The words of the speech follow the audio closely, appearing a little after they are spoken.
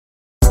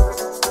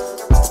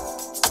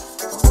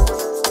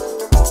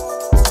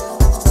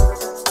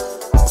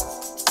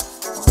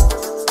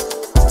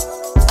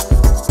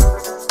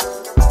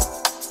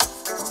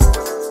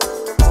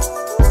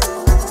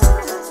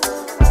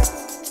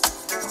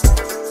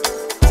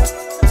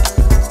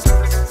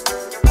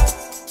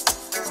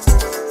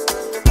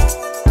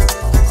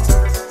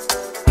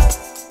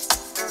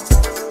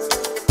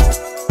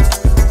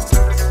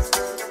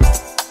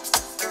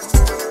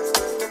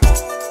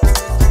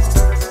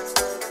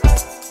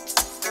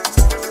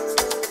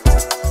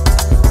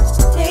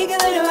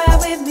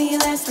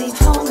sleep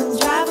home and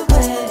drive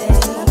away.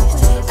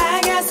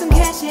 I got some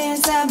cash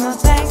inside my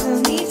bag,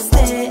 no need to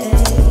stay.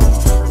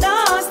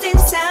 Lost in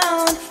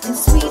sound and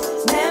sweet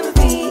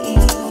memories.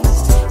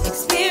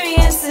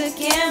 Experience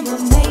again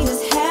what made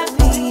us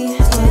happy.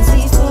 Was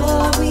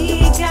before we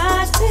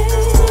got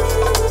this.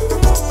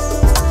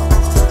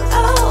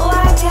 Oh, I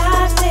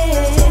got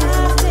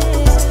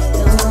this.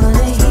 Don't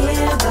wanna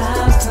hear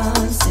about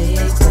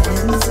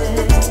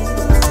consequences.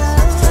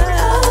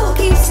 Oh,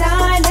 keep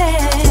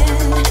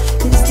silent,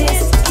 'cause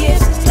this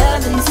gives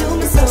love into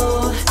my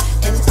soul.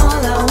 And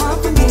all I want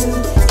from you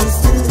is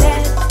to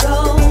let go.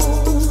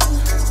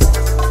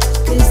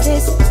 'Cause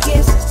this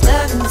gives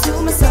love into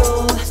my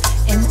soul.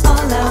 And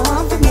all I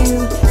want from you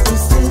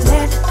is to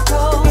let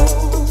go.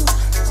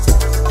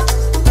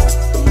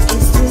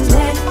 Is to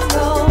let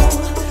go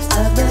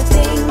of the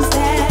things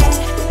that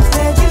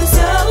hurt you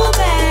so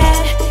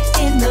bad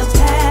in the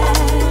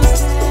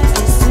past.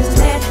 Is to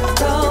let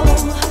go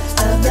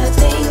of the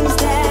things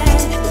that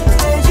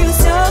hurt you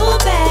so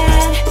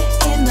bad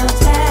in the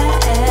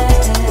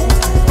past.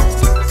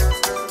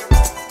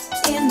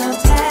 In the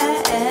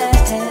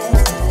past.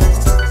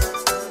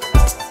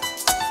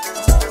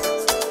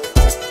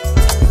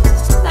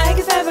 Like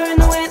a feather in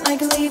the wind,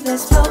 like a leaf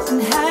that's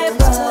floating high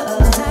above.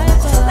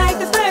 Like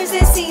the birds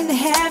that seem to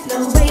have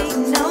no weight,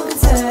 no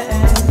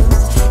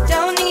concerns.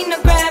 Don't need no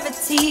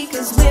gravity,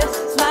 'cause we'll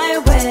fly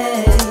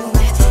away.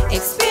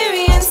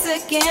 Experience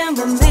again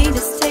what made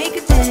us take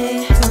a day.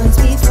 Once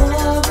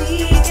before we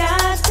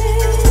got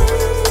this.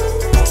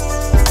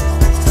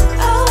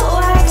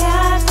 Oh, I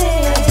got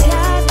this.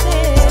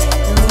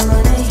 Don't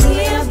wanna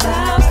hear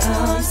about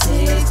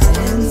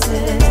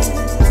consequences.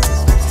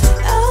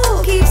 Oh,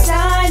 keep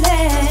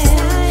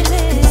silent,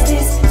 'cause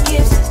this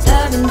gives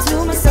love into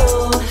my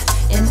soul.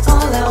 And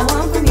all I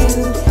want from you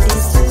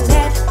is to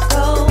let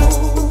go.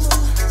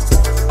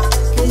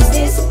 'Cause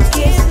this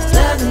gives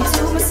love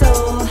into my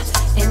soul.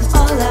 And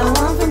all I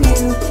want from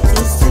you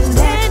is to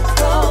let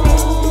go.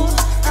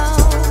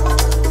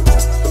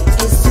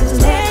 Is to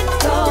let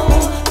go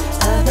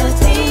of the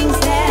things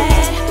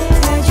that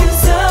hurt you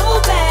so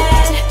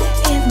bad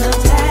in the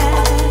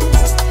past.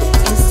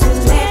 Is to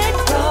let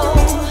go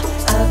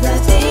of the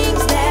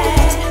things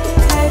that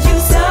hurt you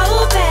so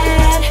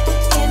bad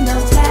in the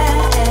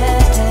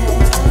past.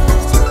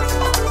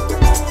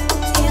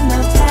 In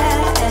the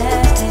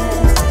past.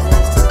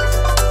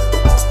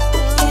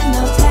 In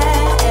the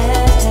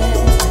past.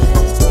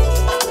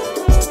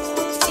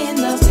 In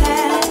the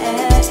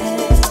past.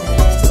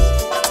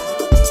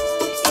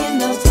 In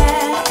the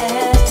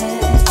past.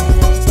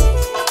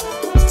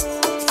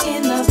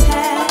 In the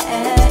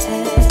past.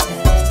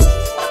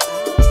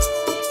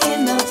 In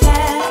the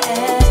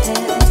past.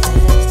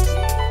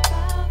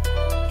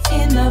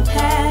 In the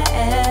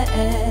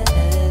past.